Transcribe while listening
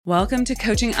Welcome to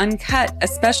Coaching Uncut, a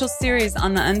special series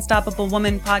on the Unstoppable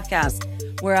Woman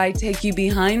podcast, where I take you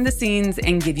behind the scenes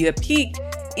and give you a peek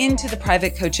into the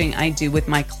private coaching I do with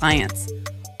my clients.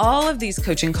 All of these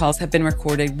coaching calls have been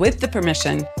recorded with the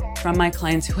permission from my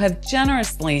clients who have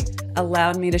generously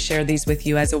allowed me to share these with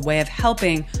you as a way of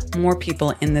helping more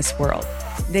people in this world.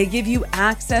 They give you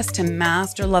access to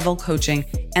master level coaching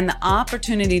and the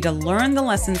opportunity to learn the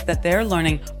lessons that they're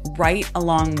learning right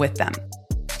along with them.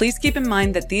 Please keep in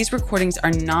mind that these recordings are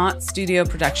not studio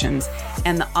productions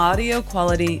and the audio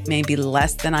quality may be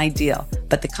less than ideal,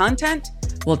 but the content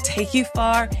will take you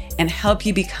far and help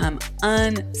you become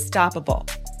unstoppable.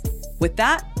 With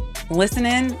that, listen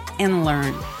in and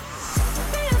learn.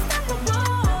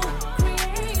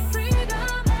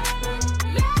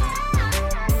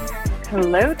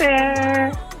 Hello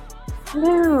there.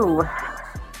 Hello.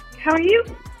 How are you?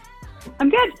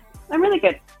 I'm good. I'm really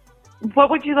good.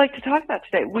 What would you like to talk about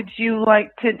today? Would you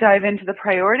like to dive into the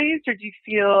priorities, or do you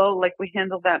feel like we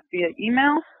handled that via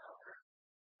email?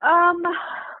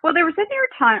 Well, they were in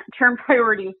your term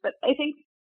priorities, but I think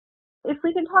if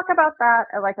we can talk about that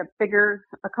at like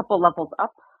a couple levels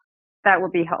up, that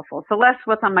would be helpful. So less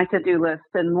what's on my to-do list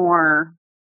and more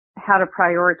how to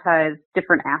prioritize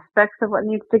different aspects of what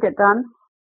needs to get done.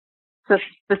 So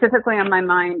specifically on my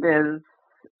mind is,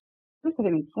 what did I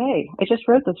even say? I just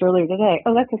wrote this earlier today.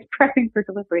 Oh, that's just prepping for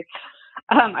delivery.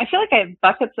 I feel like I have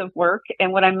buckets of work,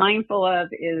 and what I'm mindful of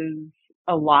is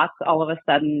a lot's all of a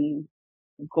sudden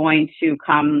going to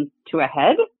come to a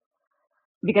head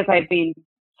because I've been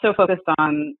so focused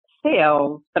on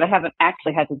sales, but I haven't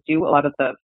actually had to do a lot of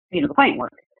the client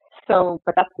work. So,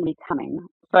 but that's going to be coming.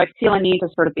 So I feel I need to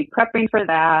sort of be prepping for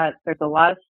that. There's a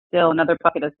lot of still another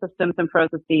bucket of systems and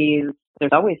processes.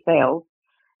 There's always sales.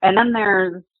 And then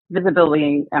there's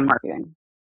visibility and marketing.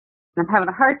 I'm having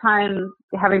a hard time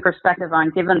having perspective on,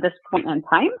 given this point in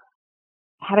time,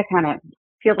 how to kind of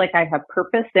feel like I have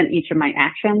purpose in each of my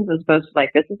actions as opposed to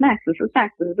like, this is next, this is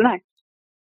next, this is next.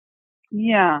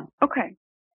 Yeah. Okay.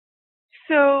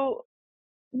 So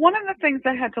one of the things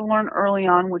I had to learn early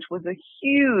on, which was a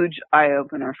huge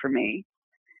eye-opener for me,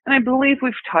 and I believe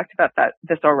we've talked about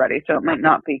this already, so it might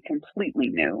not be completely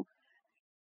new,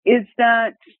 is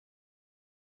that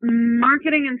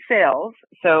marketing and sales,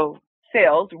 so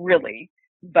sales really,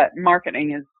 but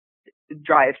marketing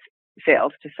drives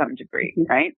sales to some degree,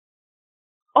 right?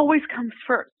 Always comes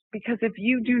first, because if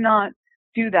you do not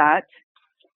do that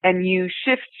and you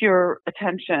shift your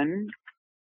attention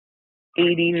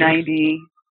 80, 90,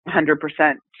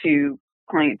 100% to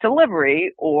client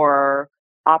delivery or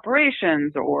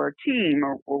operations or team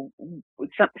or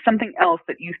something else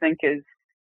that you think is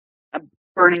a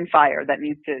burning fire that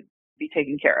needs to be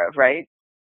taken care of, right?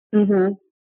 Mm-hmm.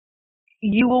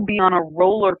 You will be on a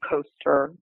roller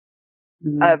coaster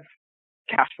of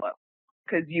cash flow,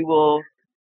 because you will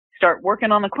start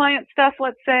working on the client stuff,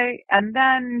 let's say, and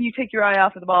then you take your eye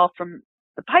off of the ball from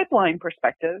the pipeline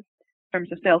perspective in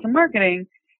terms of sales and marketing,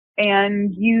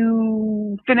 and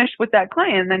you finish with that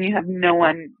client, and then you have no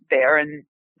one there, and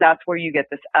that's where you get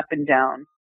this up and down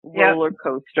roller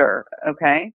coaster,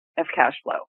 okay, of cash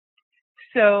flow.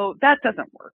 So that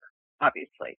doesn't work,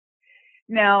 obviously.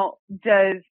 Now,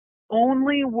 does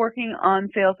only working on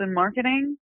sales and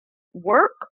marketing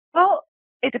work? Well,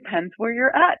 it depends where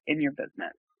you're at in your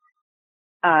business.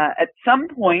 At some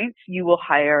point, you will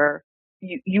hire,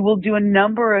 you will do a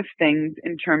number of things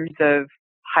in terms of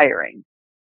hiring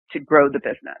to grow the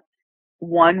business.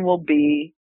 One will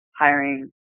be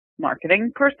hiring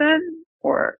marketing person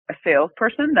or a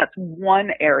salesperson. That's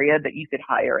one area that you could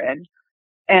hire in.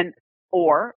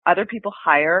 Or other people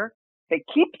hire, they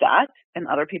keep that, and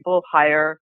other people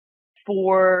hire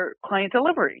for client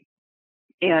delivery.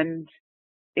 And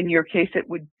in your case, it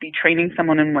would be training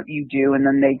someone in what you do, and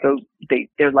then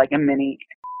they're like a mini,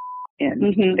 and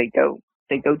they go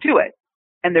do it.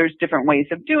 And there's different ways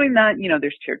of doing that.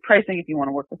 There's tiered pricing. If you want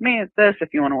to work with me, it's this.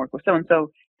 If you want to work with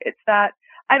so-and-so, it's that.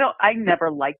 I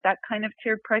never liked that kind of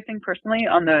tiered pricing personally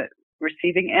on the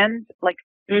receiving end. Like,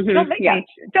 don't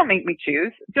make me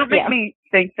choose. Don't make me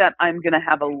think that I'm going to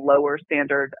have a lower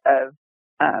standard of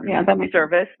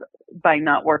service by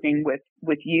not working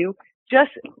with you.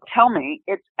 Just tell me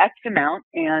it's X amount,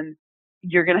 and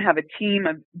you're going to have a team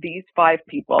of these 5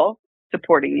 people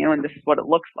supporting you, and this is what it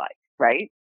looks like, right?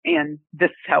 And this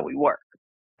is how we work.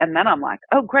 And then I'm like,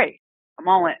 oh, great, I'm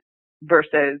all in.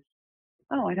 Versus,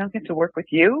 oh, I don't get to work with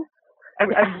you. I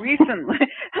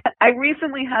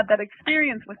recently had that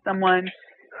experience with someone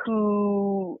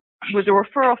who was a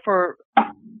referral for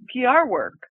PR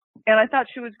work, and I thought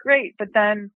she was great. But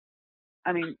then,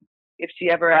 if she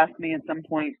ever asked me at some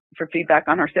point for feedback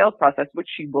on her sales process, which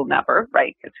she will never,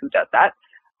 right? Because who does that?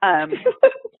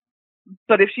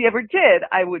 But if she ever did,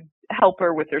 I would help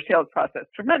her with her sales process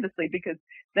tremendously, because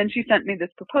then she sent me this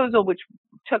proposal, which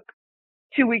took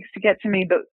 2 weeks to get to me,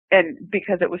 and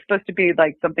because it was supposed to be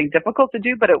like something difficult to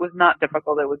do, but it was not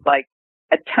difficult. It was like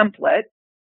a template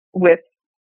with,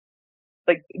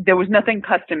 like, there was nothing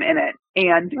custom in it.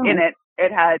 And in it,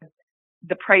 it had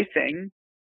the pricing.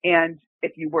 And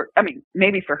if you were, I mean,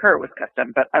 maybe for her it was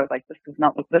custom, but I was like, this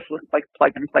looks like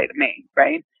plug and play to me.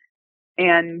 Right.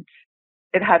 And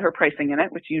it had her pricing in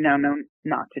it, which know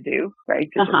not to do, right?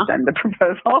 To just send the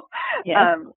proposal.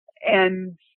 Yes.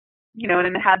 And,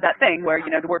 and it had that thing where,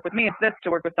 to work with me, it's this, to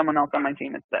work with someone else on my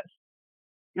team, it's this.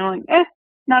 And I'm like,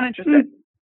 not interested.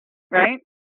 Right?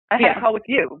 I had a call with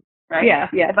you, right? Yeah,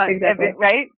 exactly.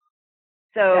 Right?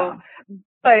 So,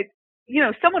 but,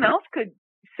 someone else could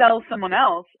sell someone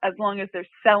else as long as they're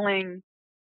selling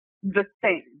the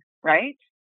thing, right?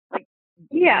 Like,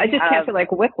 I just can't feel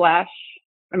like whiplash.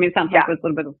 I mean, it sounds like it was a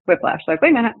little bit of whiplash. Like,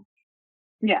 wait a minute.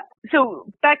 Yeah. So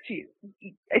back to you.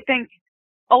 I think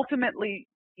ultimately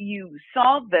you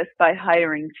solve this by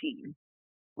hiring team.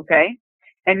 Okay.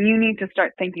 And you need to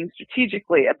start thinking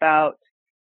strategically about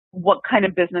what kind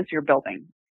of business you're building.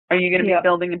 Are you going to be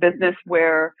building a business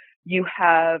where you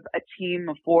have a team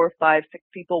of 4, 5, 6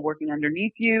 people working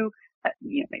underneath you?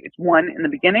 Maybe it's one in the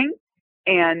beginning,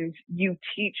 and you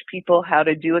teach people how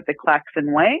to do it the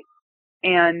Claxon way.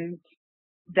 And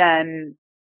then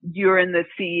you're in the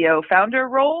CEO founder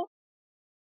role,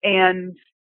 and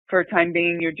for a time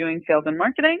being, you're doing sales and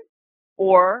marketing,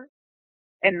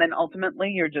 and then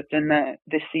ultimately you're just in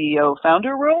the CEO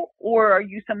founder role? Or are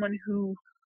you someone who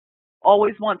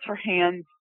always wants her hands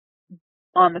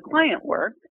on the client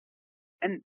work?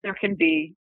 And there can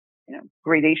be,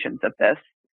 gradations of this.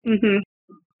 Mm-hmm.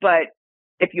 But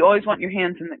if you always want your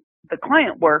hands in the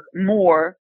client work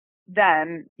more,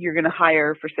 then you're going to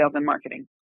hire for sales and marketing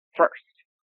first.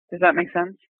 Does that make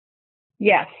sense?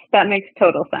 Yes, that makes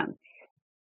total sense.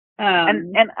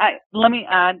 Let me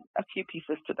add a few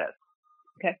pieces to this.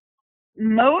 Okay.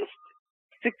 Most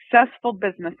successful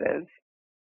businesses,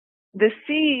 the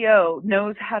CEO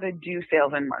knows how to do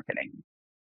sales and marketing,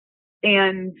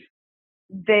 and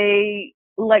they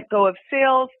let go of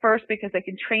sales first because they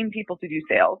can train people to do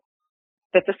sales.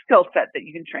 That's a skill set that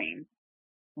you can train.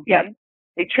 Okay? Yep.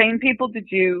 They train people to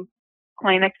do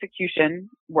client execution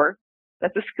work.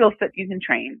 That's a skill set you can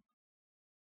train.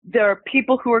 There are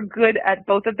people who are good at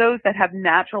both of those that have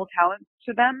natural talents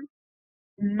to them.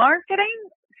 Marketing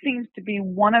seems to be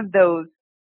one of those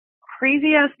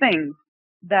crazy ass things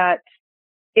that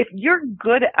if you're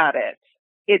good at it,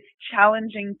 it's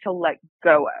challenging to let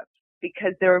go of,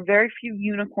 because there are very few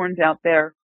unicorns out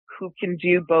there who can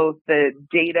do both the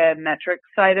data metric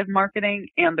side of marketing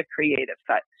and the creative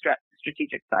side,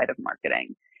 strategic side of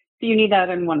marketing. Do you need that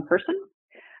in one person?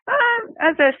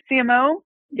 As a CMO,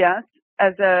 yes.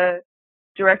 As a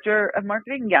director of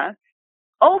marketing, yes.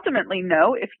 Ultimately,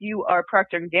 no. If you are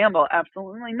Procter & Gamble,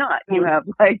 absolutely not. You have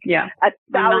like 1,000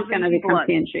 I'm not going to people become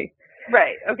P&G.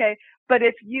 Right. Okay. But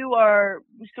if you are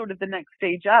sort of the next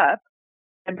stage up,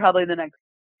 and probably the next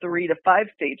 3 to 5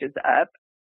 stages up,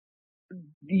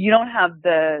 you don't have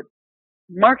the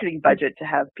marketing budget to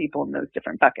have people in those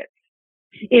different buckets.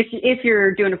 If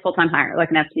you're doing a full-time hire,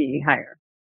 like an FTE hire.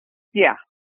 Yeah.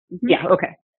 Mm-hmm. Yeah.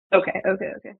 Okay.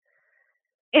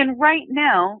 And right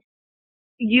now,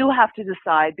 you have to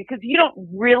decide, because you don't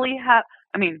really have,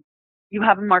 you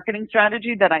have a marketing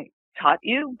strategy that I taught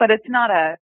you, but it's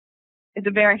a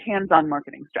very hands-on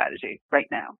marketing strategy right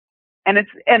now. And it's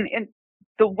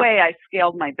the way I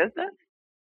scaled my business,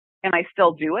 and I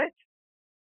still do it.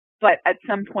 But at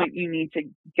some point, you need to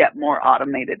get more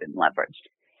automated and leveraged.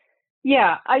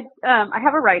 Yeah, I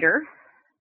have a writer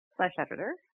 /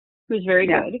 editor who's very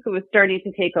good, who is starting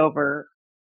to take over.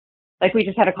 Like, we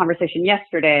just had a conversation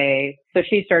yesterday, so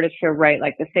she started to write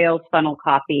like the sales funnel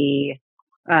copy.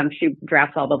 She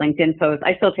drafts all the LinkedIn posts.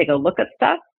 I still take a look at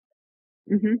stuff.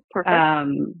 Mm-hmm.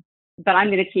 Perfect. But I'm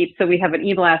going to keep. So we have an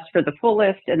e-blast for the full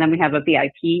list, and then we have a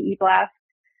VIP e-blast.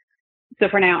 So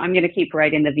for now, I'm going to keep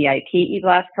writing the VIP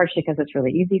e-blast, partially because it's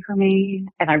really easy for me,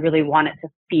 and I really want it to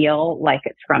feel like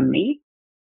it's from me,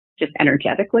 just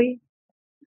energetically.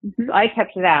 Mm-hmm. So I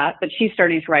kept that, but she's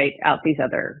starting to write out these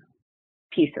other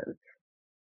pieces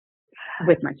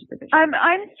with my supervision.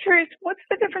 I'm curious, what's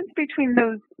the difference between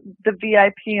the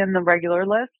VIP and the regular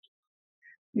list?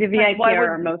 The VIP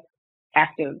are our most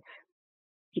active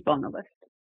people on the list.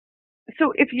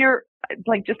 So if you're,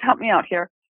 like, just help me out here.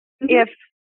 Mm-hmm. If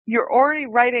you're already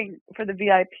writing for the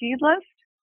VIP list,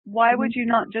 why would you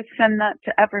not just send that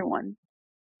to everyone?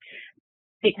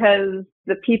 because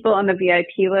the people on the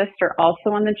VIP list are also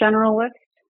on the general list.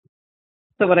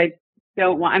 So what I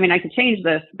don't want, I mean, I could change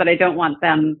this, but I don't want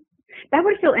them, that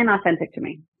would feel inauthentic to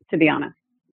me, to be honest.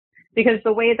 Because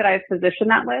the way that I've positioned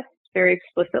that list very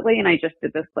explicitly, and I just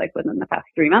did this like within the past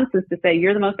 3 months, is to say,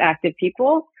 you're the most active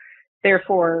people.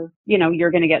 Therefore,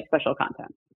 you're going to get special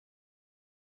content.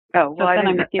 Oh, well,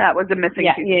 that was a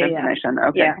missing piece of information. Yeah.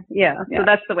 Okay. Yeah. So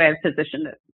that's the way I've positioned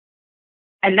it.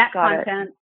 And that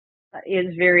content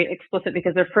is very explicit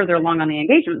because they're further along on the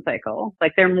engagement cycle.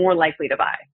 Like they're more likely to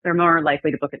buy. They're more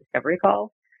likely to book a discovery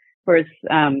call. Whereas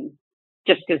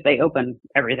just because they open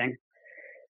everything.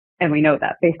 And we know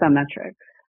that based on metrics.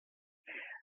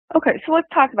 Okay, so let's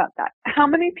talk about that. How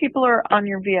many people are on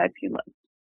your VIP list?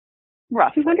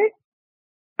 Roughly. 200?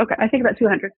 Okay, I think about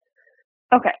 200.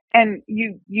 Okay, and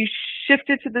you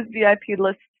shifted to this VIP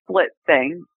list split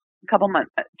thing a couple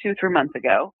months, 2-3 months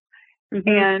ago. Mm-hmm.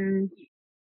 And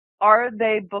are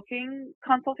they booking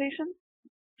consultations?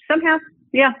 Some have,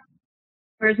 yeah.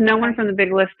 Whereas no one from the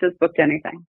big list has booked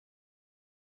anything.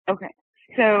 Okay,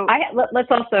 so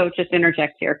let's also just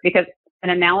interject here because an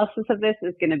analysis of this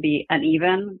is going to be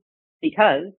uneven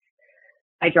because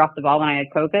I dropped the ball when I had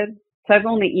COVID. So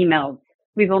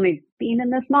we've only been in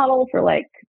this model for like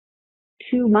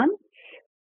 2 months.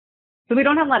 So we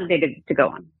don't have a lot of data to go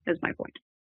on, is my point.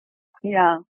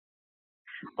 Yeah.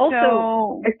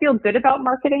 Also, I feel good about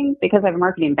marketing because I have a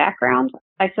marketing background.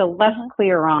 I feel less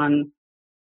clear on,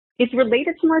 it's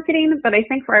related to marketing, but I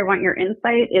think where I want your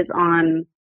insight is on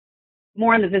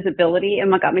more on the visibility.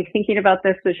 And what got me thinking about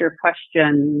this was your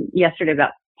question yesterday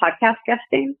about podcast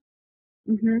guesting,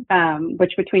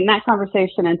 which between that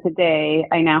conversation and today,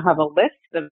 I now have a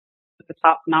list of the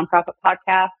top nonprofit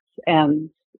podcasts and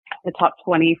the top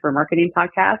 20 for marketing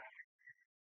podcasts.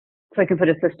 So I can put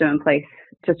a system in place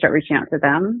to start reaching out to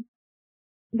them.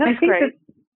 That's great.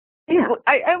 Yeah.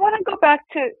 I want to go back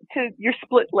to your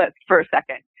split list for a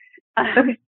second.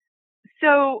 Okay.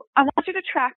 So I want you to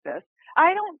track this.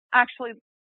 I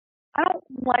don't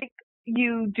like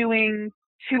you doing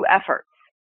two efforts.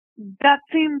 That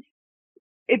seems,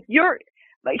 if you're,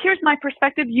 like, here's my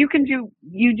perspective. You do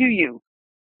you.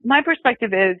 My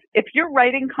perspective is, if you're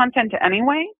writing content to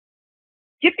anyway,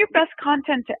 give your best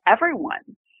content to everyone.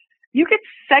 You could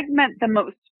segment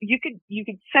you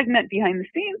could segment behind the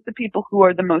scenes the people who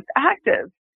are the most active,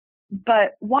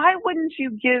 but why wouldn't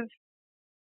you give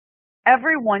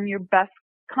everyone your best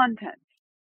content?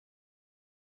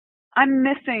 I'm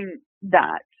missing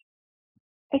that.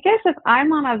 I guess if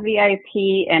I'm on a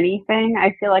VIP anything,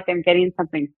 I feel like I'm getting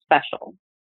something special.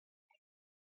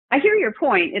 I hear your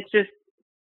point. It's just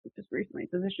recently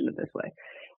positioned it this way.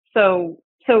 So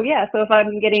yeah. So if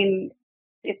I'm getting,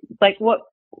 it's like what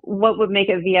would make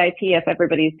a VIP if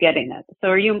everybody's getting it? So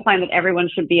are you implying that everyone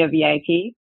should be a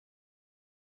VIP?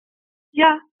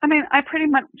 Yeah. I mean, I pretty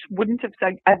much wouldn't have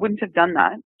done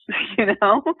that,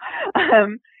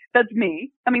 that's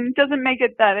me. I mean, it doesn't make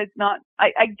it that it's not,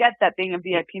 I get that being a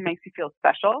VIP makes you feel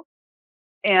special.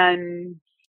 And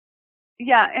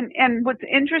yeah. And what's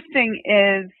interesting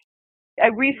is I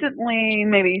recently,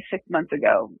 maybe 6 months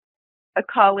ago, a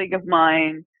colleague of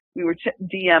mine, we were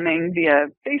DMing via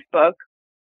Facebook,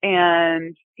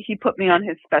 and he put me on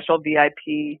his special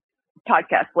VIP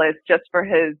podcast list just for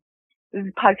his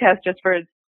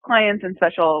clients and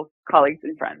special colleagues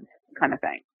and friends kind of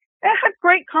thing. It had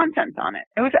great content on it.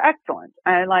 It was excellent.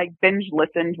 I binge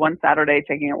listened one Saturday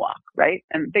taking a walk, right?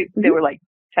 And they were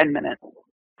 10-minute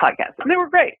podcasts, and they were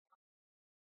great.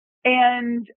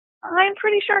 And I'm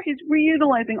pretty sure he's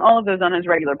reutilizing all of those on his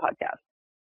regular podcast.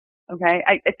 Okay.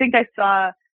 I think I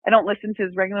don't listen to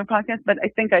his regular podcast, but I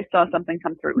think I saw something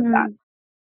come through with that.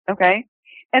 Okay.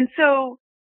 And so,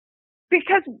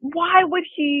 because why would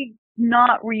he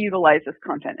not reutilize this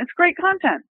content? It's great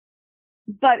content,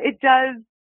 but it does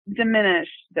diminish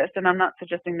this. And I'm not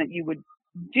suggesting that you would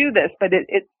do this, but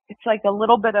it's like a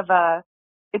little bit of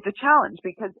it's a challenge,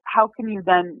 because how can you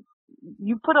then,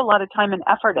 you put a lot of time and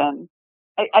effort in.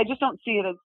 I just don't see it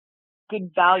as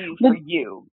good value for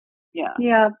you. Yeah.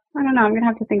 Yeah. I don't know. I'm going to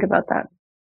have to think about that.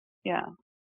 Yeah.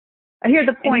 I hear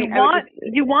the point.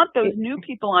 You want those new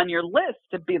people on your list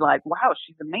to be like, wow,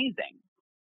 she's amazing.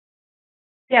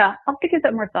 Yeah. I'll have to give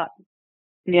that more thought.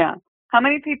 Yeah. How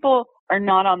many people are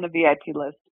not on the VIP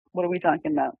list? What are we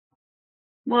talking about?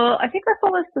 Well, I think our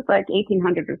full list is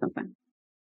 1,800 or something.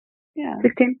 Yeah.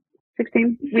 16.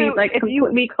 So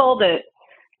we called it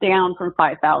down from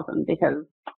 5,000 because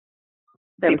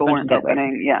people weren't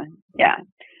opening. Yeah. Yeah.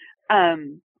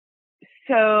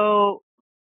 So,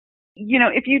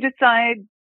 if you decide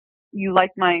you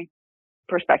like my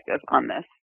perspective on this,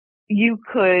 you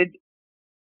could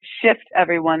shift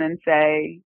everyone and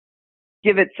say,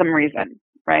 give it some reason,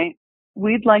 right?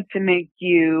 We'd like to make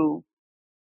you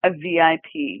a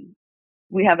VIP.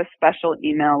 We have a special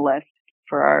email list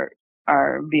for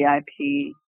our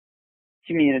VIP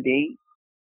community.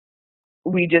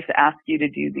 We just ask you to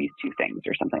do these 2 things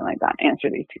or something like that. Answer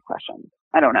these 2 questions.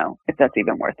 I don't know if that's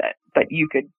even worth it, but you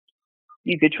could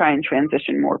try and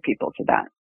transition more people to that,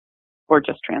 or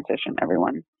just transition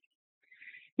everyone.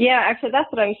 Yeah, actually,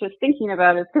 that's what I was just thinking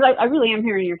about. Is because I really am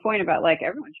hearing your point about like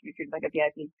everyone should be treated like a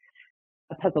VIP.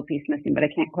 A puzzle piece missing, but I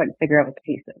can't quite figure out what the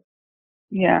piece is.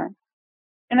 Yeah,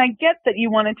 and I get that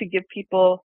you wanted to give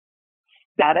people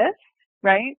status,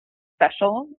 right?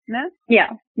 Specialness. Yeah.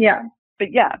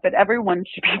 But everyone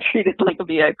should be treated like a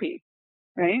VIP,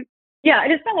 right? Yeah,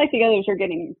 it's not like the others are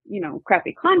getting,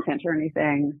 crappy content or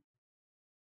anything.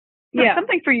 So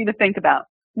something for you to think about.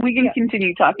 We can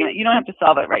continue talking. You don't have to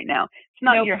solve it right now. It's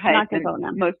not your highest and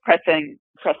most pressing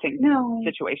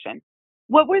situation.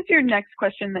 What was your next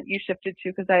question that you shifted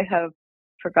to? Because I have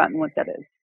forgotten what that is.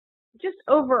 Just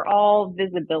overall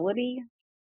visibility.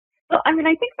 Well, I mean,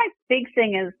 I think my big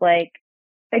thing is like,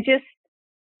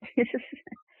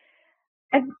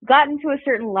 I've gotten to a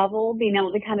certain level, being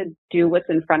able to kind of do what's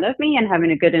in front of me and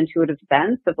having a good intuitive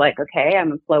sense of like, okay,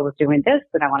 I'm in flow with doing this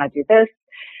and I want to do this.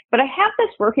 But I have this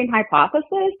working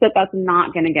hypothesis that that's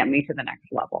not going to get me to the next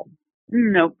level.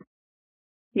 Nope.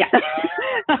 Yeah.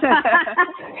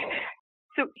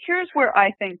 So here's where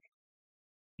I think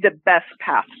the best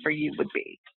path for you would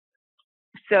be.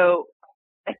 So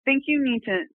I think you need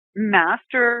to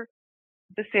master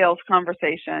the sales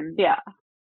conversation. Yeah.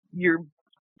 You're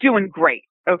doing great,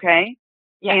 okay?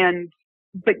 Yeah.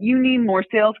 But you need more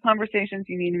sales conversations.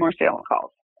 You need more sales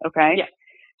calls, okay? Yeah.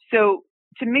 So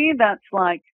to me, that's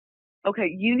like,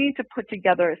 okay, you need to put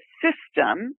together a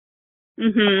system,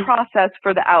 a process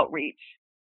for the outreach.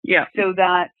 Yeah. So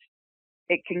that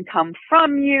it can come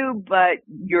from you, but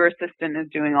your assistant is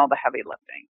doing all the heavy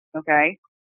lifting, okay?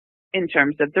 In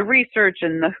terms of the research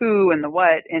and the who and the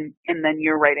what, and then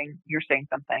you're saying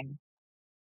something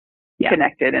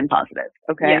connected and positive,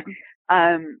 okay?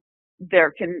 Yeah.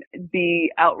 There can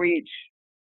be outreach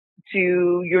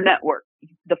to your network,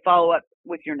 the follow-up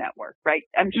with your network, right?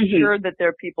 I'm sure that there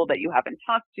are people that you haven't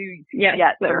talked to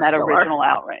yet from that original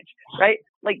outreach, right?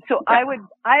 Like, so I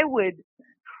would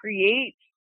create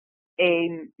a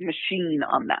machine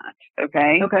on that,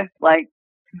 okay? Okay. Like,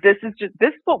 this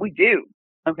is what we do,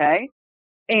 okay?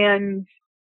 And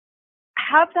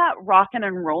have that rocking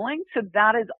and rolling so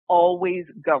that is always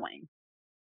going.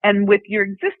 And with your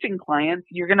existing clients,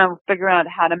 you're going to figure out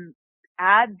how to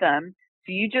add them.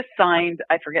 So you just signed,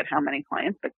 I forget how many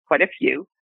clients, but quite a few.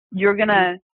 You're going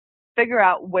to figure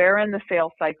out where in the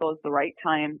sales cycle is the right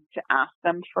time to ask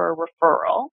them for a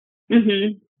referral.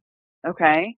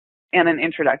 Okay. And an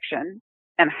introduction,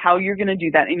 and how you're going to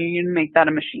do that. And you're going to make that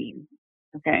a machine.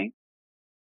 Okay.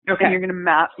 Okay. And you're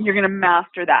going to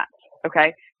master that.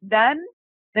 Okay. Then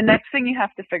the next thing you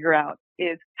have to figure out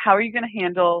is how are you going to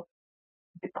handle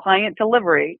the client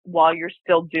delivery while you're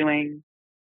still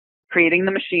creating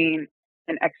the machine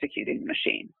and executing the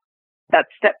machine. That's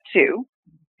step 2.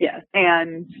 Yes.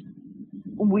 And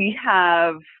we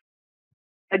have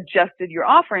adjusted your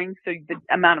offering so the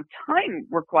amount of time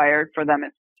required for them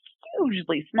is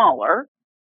hugely smaller.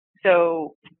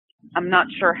 So I'm not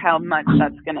sure how much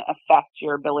that's going to affect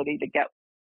your ability to get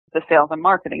the sales and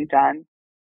marketing done.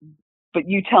 But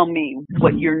you tell me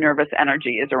what your nervous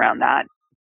energy is around that.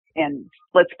 And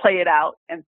let's play it out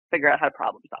and figure out how to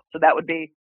problem solve. So that would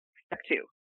be step 2.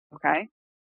 Okay.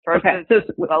 First is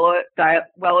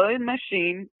well-oiled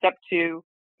machine. Step 2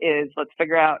 is let's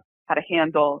figure out how to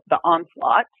handle the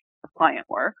onslaught of client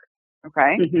work.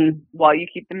 Okay. While you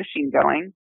keep the machine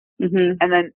going.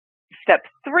 And then step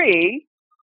 3,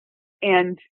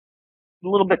 and a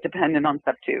little bit dependent on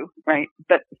step 2, right?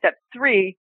 But step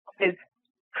 3 is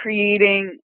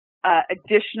creating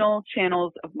additional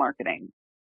channels of marketing,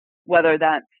 whether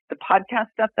that's the podcast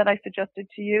stuff that I suggested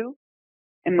to you,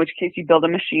 in which case you build a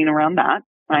machine around that,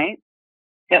 right?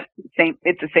 Yep.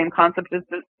 It's the same concept as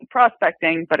the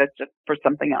prospecting, but it's just for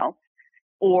something else.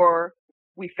 Or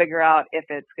we figure out if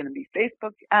it's going to be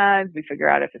Facebook ads. We figure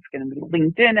out if it's going to be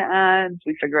LinkedIn ads.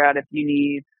 We figure out if you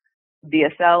need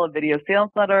VSL, a video sales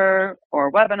letter, or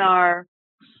a webinar,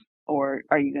 or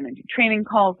are you going to do training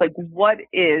calls? Like, what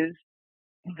is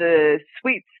the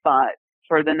sweet spot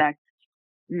for the next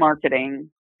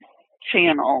marketing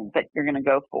channel that you're going to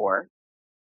go for?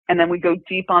 And then we go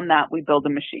deep on that. We build a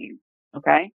machine.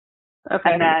 Okay.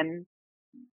 And then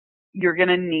you're going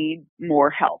to need more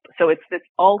help. So it's this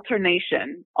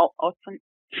alternation.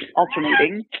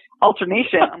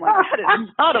 alternation. I'm like, that is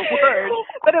not a word.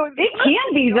 But it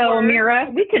can be though, Mira.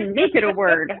 We can make it a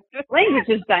word. Language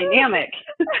is dynamic.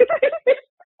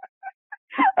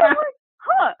 I'm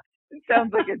like, it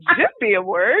sounds like it should be a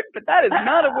word, but that is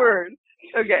not a word.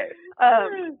 Okay.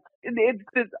 It's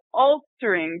this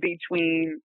altering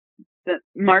between the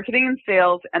marketing and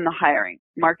sales and the hiring.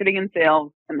 Marketing and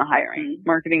sales and the hiring.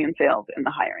 Marketing and sales and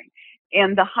the hiring.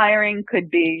 And the hiring could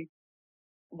be,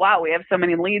 wow, we have so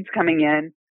many leads coming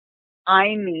in.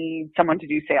 I need someone to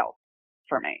do sales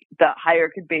for me. The hire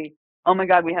could be, oh my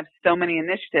God, we have so many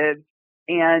initiatives.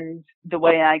 And the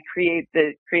way I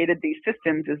created these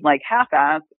systems is like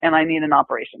half-assed, and I need an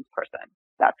operations person.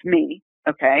 That's me.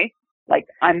 Okay. Like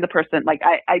I'm the person, like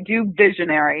I do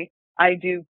visionary. Can't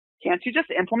you just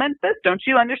implement this? Don't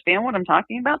you understand what I'm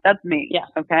talking about? That's me. Yeah.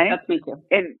 Okay. That's me too.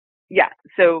 And yeah.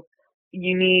 So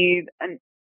you need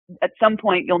at some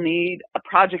point you'll need a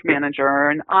project manager or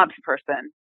an ops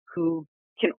person who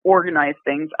can organize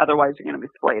things. Otherwise you're going to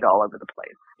be splayed all over the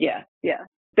place. Yeah. Yeah.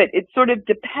 But it sort of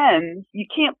depends. You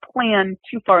can't plan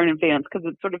too far in advance because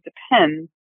it sort of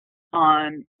depends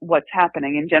on what's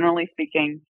happening. And generally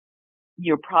speaking,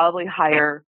 you'll probably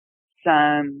hire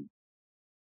some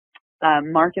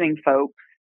marketing folks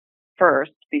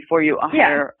first before you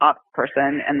hire ops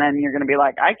person. And then you're going to be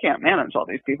like, I can't manage all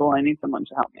these people. I need someone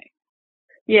to help me.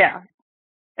 Yeah.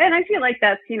 And I feel like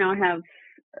that's, I have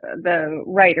the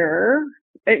writer.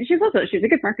 She's a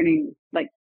good marketing,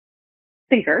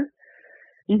 thinker.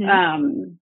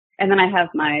 Mm-hmm. And then I have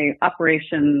my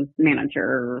operations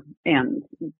manager and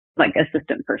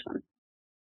assistant person.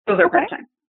 Those are part-time.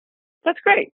 That's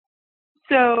great.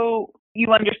 So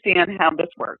you understand how this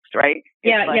works, right?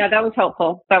 Yeah, that was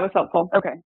helpful.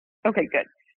 Okay, good.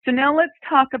 So now let's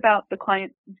talk about the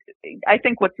client. I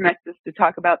think what's next is to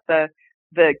talk about the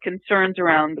concerns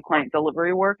around the client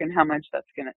delivery work and how much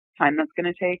time that's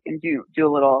gonna take, and do a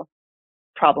little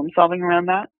problem solving around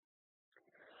that.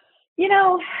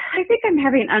 I think I'm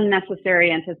having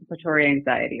unnecessary anticipatory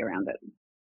anxiety around it.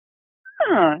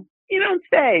 Huh. You don't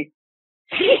say.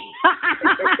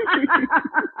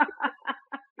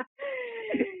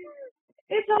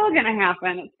 It's all going to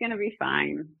happen. It's going to be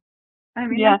fine. I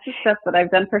mean, that's the stuff that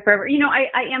I've done for forever.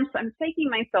 I'm taking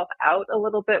myself out a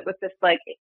little bit with this,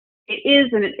 it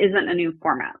is and it isn't a new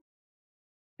format.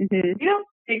 Mm-hmm.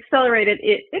 Accelerated,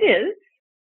 it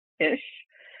is-ish.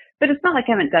 But it's not like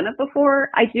I haven't done it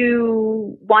before. I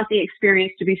do want the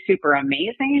experience to be super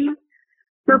amazing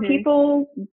for people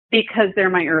because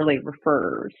they're my early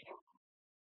referrers.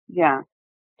 Yeah.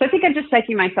 So I think I'm just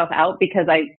psyching myself out because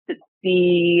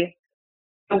the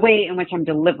way in which I'm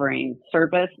delivering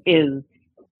service is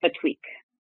a tweak.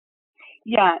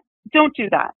 Yeah. Don't do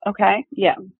that. Okay.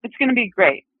 Yeah. It's going to be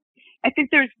great. I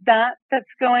think there's that's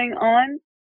going on.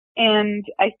 And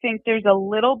I think there's a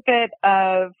little bit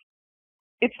of,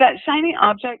 it's that shiny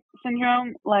object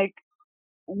syndrome, like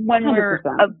when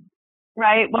 100%.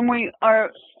 when we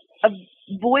are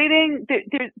avoiding,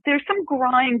 there's some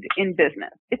grind in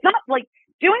business. It's not like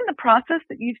doing the process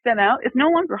that you've set out is no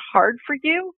longer hard for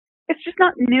you. It's just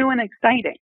not new and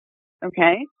exciting.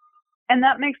 Okay. And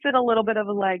that makes it a little bit of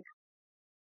a not.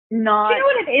 Do you know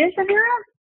what it is, Amira?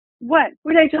 What?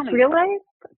 What I just realized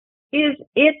is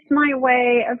it's my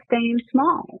way of staying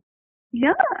small.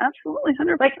 Yeah, absolutely.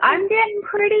 100%. I'm getting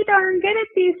pretty darn good at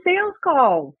these sales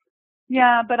calls.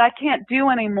 Yeah, but I can't do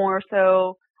anymore,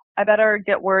 so I better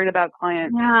get worried about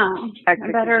client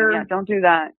execution. Yeah, don't do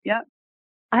that. Yep.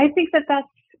 I think that's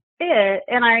it.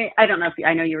 And I don't know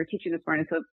I know you were teaching this morning,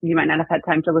 so you might not have had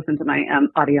time to listen to my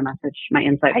audio message, my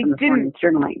insight from this morning's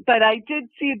journaling. But I did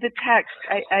see the text.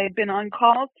 I had been on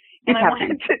calls, and I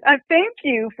wanted to thank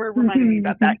you for reminding me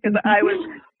about that, because I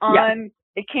was on,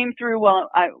 it came through while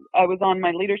I was on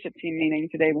my leadership team meeting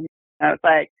today. I was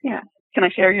like, can I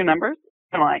share your numbers?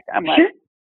 I'm like, sure.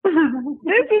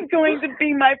 This is going to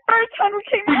be my first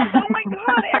 100K month. Oh my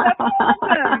God, that's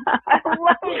awesome. I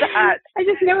love that. I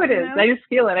just know it is. I just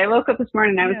feel it. I woke up this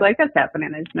morning and I was like, that's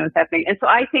happening. I just know it's happening. And so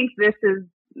I think this is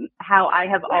how I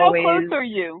have always. How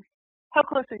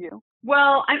close are you?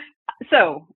 Well,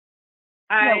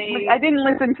 I didn't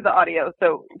listen to the audio,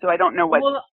 so I don't know what.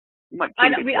 Well, I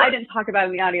didn't talk about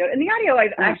it in the audio. In the audio,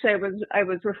 I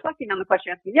was reflecting on the question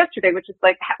you asked me yesterday, which is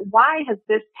why has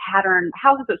this pattern,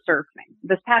 how has it served me?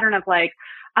 This pattern of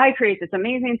I create this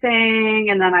amazing thing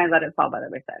and then I let it fall by the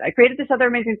wayside. I created this other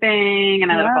amazing thing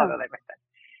and I let it fall by the wayside.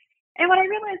 And what I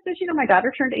realized is, my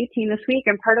daughter turned 18 this week,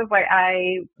 and part of why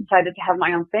I decided to have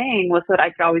my own thing was so that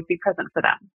I could always be present for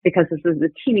them, because this is a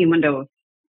teeny window of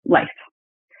life.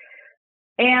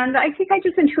 And I think I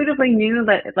just intuitively knew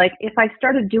that, if I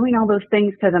started doing all those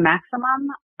things to the maximum,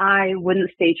 I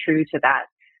wouldn't stay true to that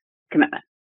commitment.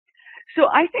 So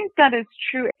I think that is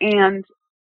true, and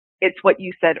it's what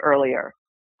you said earlier.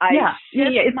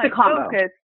 It's the combo. Focus.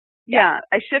 Yeah,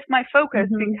 I shift my focus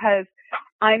because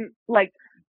I'm like,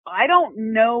 I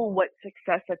don't know what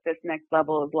success at this next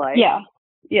level is like.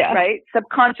 Yeah. Right?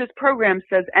 Subconscious program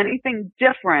says anything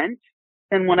different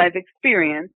than what I've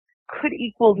experienced could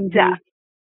equal death.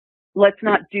 Let's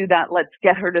not do that. Let's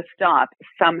get her to stop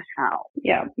somehow.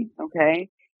 Yeah. Okay.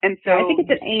 And so I think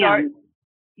it's an and.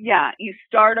 Yeah, you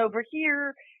start over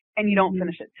here and you don't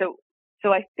finish it.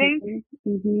 So I think,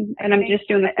 and I'm just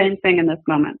doing the same thing in this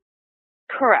moment.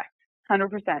 Correct, 100%.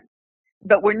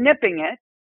 But we're nipping it.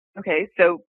 Okay,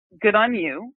 so good on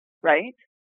you, right?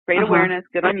 Great awareness,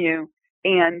 good on you,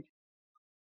 and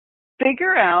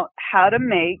figure out how to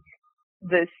make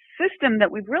the system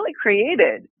that we've really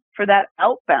created for that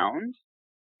outbound,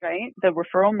 right? The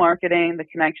referral marketing, the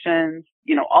connections,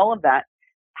 all of that.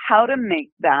 How to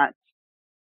make that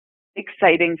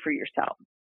exciting for yourself.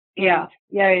 Yeah.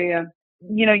 You have.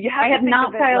 I have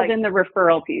not dialed in the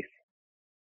referral piece,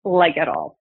 at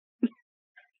all.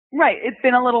 Right. It's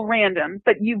been a little random,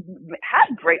 but you've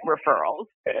had great referrals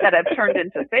that have turned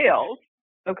into sales.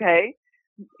 Okay.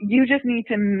 You just need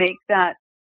to make that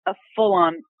a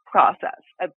full-on process,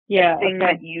 a thing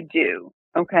that you do.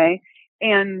 Okay.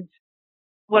 And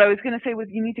what I was going to say was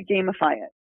you need to gamify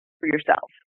it for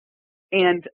yourself.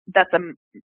 And that's a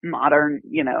modern,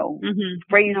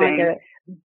 phrasing,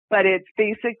 but it's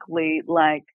basically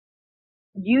like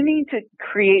you need to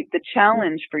create the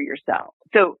challenge for yourself.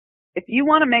 So if you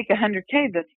want to make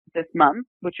 100K this month,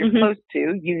 which you're close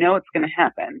to, it's going to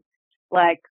happen.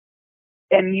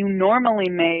 And you normally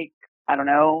make,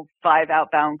 5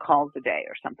 outbound calls a day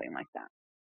or something like that,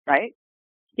 right?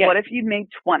 Yeah. What if you made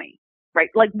 20, right?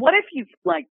 What if you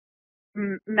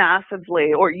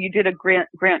massively, or you did a Grant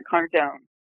Cardone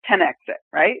 10x it,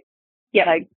 right?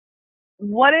 Yeah.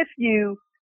 What if you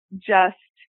just,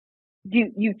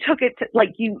 you took it to,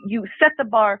 you set the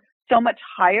bar so much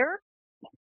higher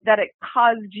that it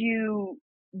caused you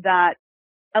that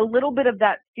a little bit of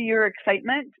that fear,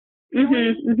 excitement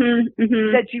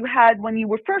that you had when you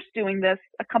were first doing this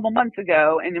a couple months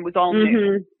ago and it was all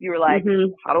new. You were like,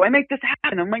 how do I make this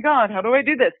happen? Oh my God, how do I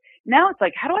do this? Now it's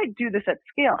like, how do I do this at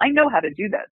scale? I know how to do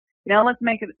this. Now let's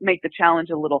make the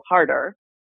challenge a little harder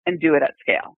and do it at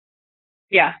scale.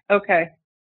 Yeah. Okay.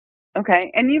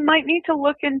 And you might need to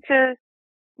look into,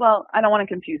 well, I don't want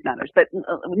to confuse matters, but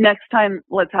next time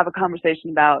let's have a conversation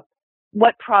about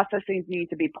what processes need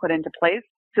to be put into place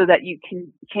so that you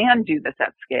can do this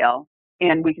at scale.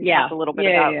 And we can talk a little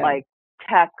bit about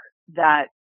tech that,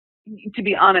 to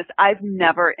be honest, I've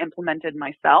never implemented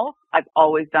myself. I've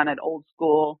always done it old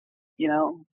school,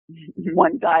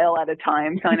 one dial at a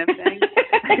time kind of thing,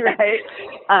 right?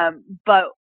 But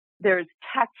there's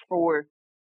tech for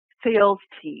sales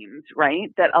teams,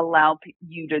 right, that allow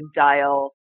you to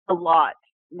dial a lot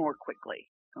more quickly.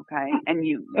 Okay. And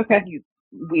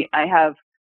I have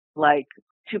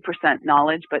 2%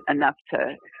 knowledge, but enough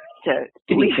to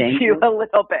lead you a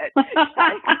little bit.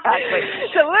 Exactly.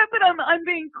 So, but I'm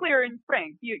being clear and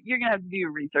frank. You're going to have to do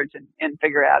your research and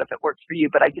figure out if it works for you,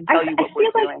 but I can tell you what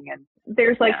we're doing. And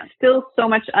there's still so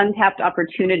much untapped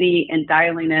opportunity in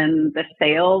dialing in the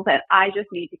sales that I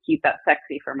just need to keep that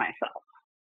sexy for myself.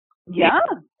 Yeah,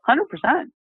 100%.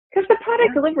 Because the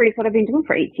product delivery is what I've been doing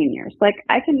for 18 years.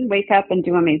 I can wake up and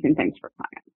do amazing things for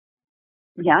clients.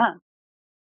 Yeah.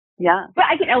 But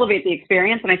I can elevate the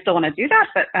experience and I still want to do that.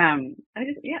 But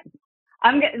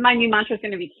my new mantra is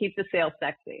going to be keep the sales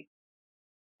sexy.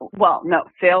 Well, no,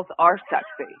 sales are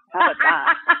sexy. How about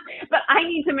that? But I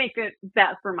need to make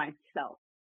that for myself.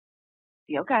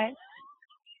 Okay.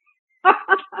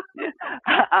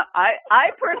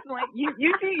 I personally, you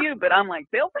do you, but I'm like,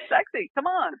 sales are sexy. Come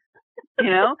on,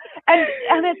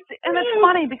 and it's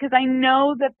funny because I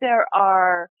know that there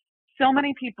are so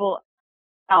many people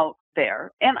out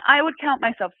there, and I would count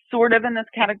myself sort of in this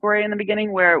category in the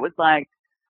beginning where it was like,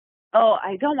 oh,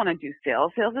 I don't want to do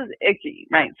sales. Sales is icky,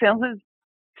 right? Sales is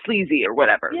sleazy or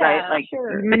whatever, right?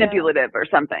 Manipulative or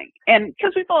something. And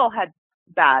because we've all had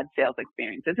bad sales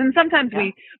experiences, and sometimes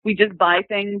we just buy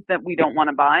things that we don't want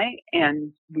to buy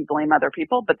and we blame other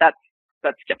people, but that's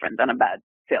different than a bad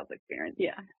sales experience.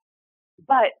 Yeah.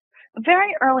 But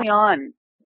very early on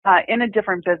in a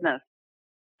different business,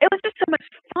 it was just so much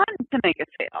fun to make a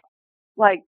sale.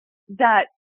 That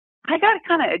I got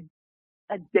kind of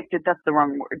addicted, that's the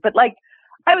wrong word, but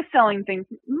I was selling things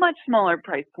much smaller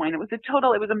price point. It was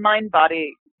a mind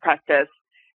body practice,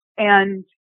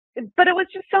 but it was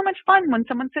just so much fun when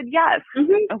someone said yes.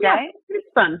 Okay. Yeah, it's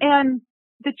fun. And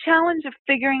the challenge of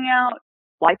figuring out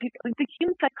why people, like the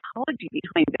human psychology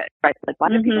behind it, right? Like, why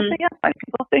do people say yes? Why do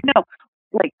people say no?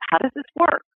 Like, how does this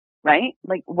work, right?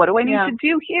 Like, what do I need to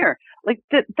do here? Like,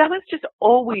 that was just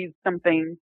always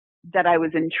something that I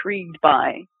was intrigued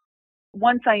by.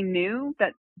 Once I knew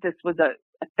that this was a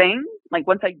thing, like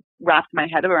once I wrapped my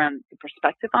head around the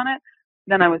perspective on it,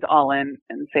 then I was all in,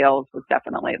 and sales was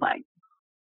definitely like,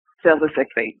 sales is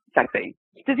sexy.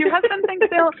 Does your husband think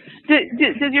sales?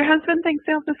 Does your husband think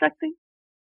sales is sexy?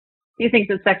 He thinks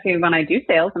it's sexy when I do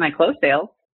sales and I close sales.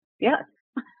 Yes.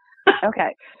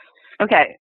 Okay.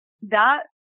 That,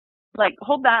 like,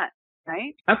 hold that,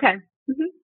 right? Okay.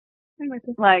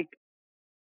 Like,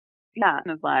 yeah,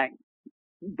 and it's like,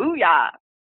 booyah,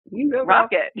 you go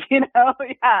rocket, you know?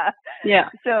 Yeah.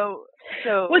 So.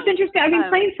 Well, it's interesting. I've been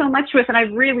playing so much with, and I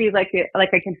really like it.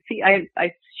 Like, I can see, I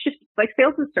shift, like,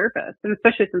 sales is service, and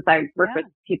especially since I work with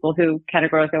people who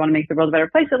categorize they want to make the world a better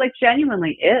place. It, like,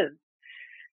 genuinely is.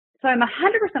 So I'm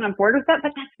 100% on board with that,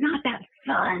 but that's not that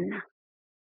fun.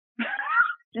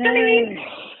 You know what I mean?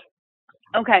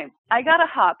 Okay, I gotta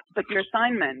hop, but your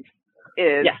assignment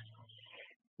is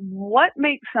what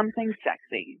makes something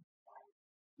sexy?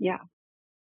 Yeah.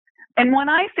 And when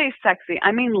I say sexy,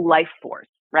 I mean life force,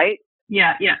 right?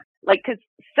 Yeah. Like, because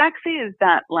sexy is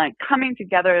that, like, coming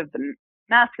together of the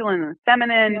masculine and the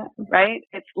feminine, right?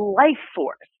 It's life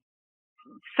force,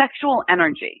 sexual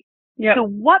energy. Yeah. So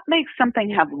what makes something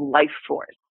have life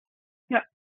force? Yeah,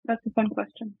 that's a fun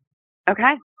question.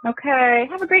 Okay.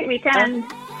 Have a great weekend.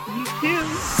 You too.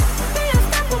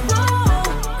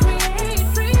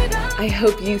 I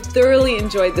hope you thoroughly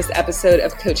enjoyed this episode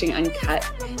of Coaching Uncut.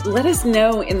 Let us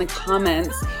know in the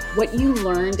comments what you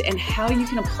learned and how you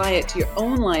can apply it to your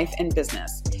own life and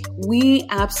business. We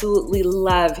absolutely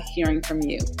love hearing from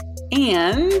you.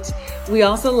 And we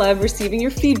also love receiving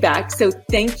your feedback. So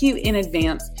thank you in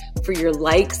advance for your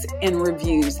likes and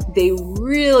reviews. They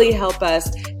really help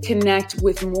us connect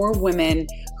with more women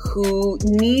who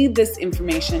need this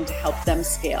information to help them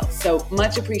scale. So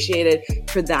much appreciated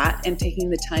for that and taking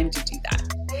the time to do that.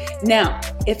 Now,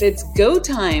 if it's go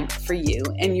time for you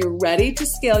and you're ready to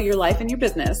scale your life and your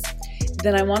business,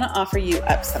 then I want to offer you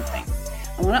up something.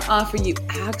 I want to offer you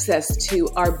access to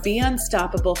our Be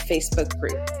Unstoppable Facebook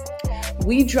group.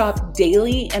 We drop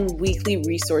daily and weekly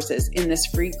resources in this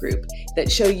free group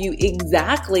that show you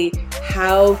exactly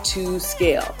how to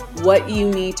scale, what you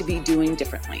need to be doing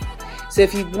differently. So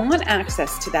if you want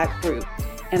access to that group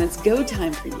and it's go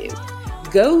time for you,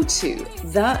 go to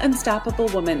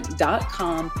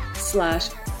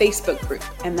theunstoppablewoman.com/Facebook group,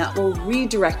 and that will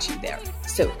redirect you there.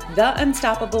 So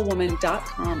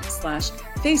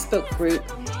theunstoppablewoman.com/Facebook group,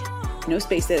 no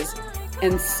spaces,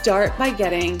 and start by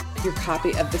getting your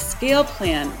copy of the Scale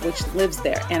Plan, which lives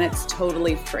there, and it's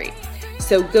totally free.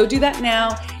 So go do that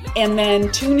now, and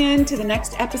then tune in to the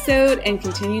next episode and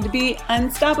continue to be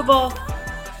unstoppable.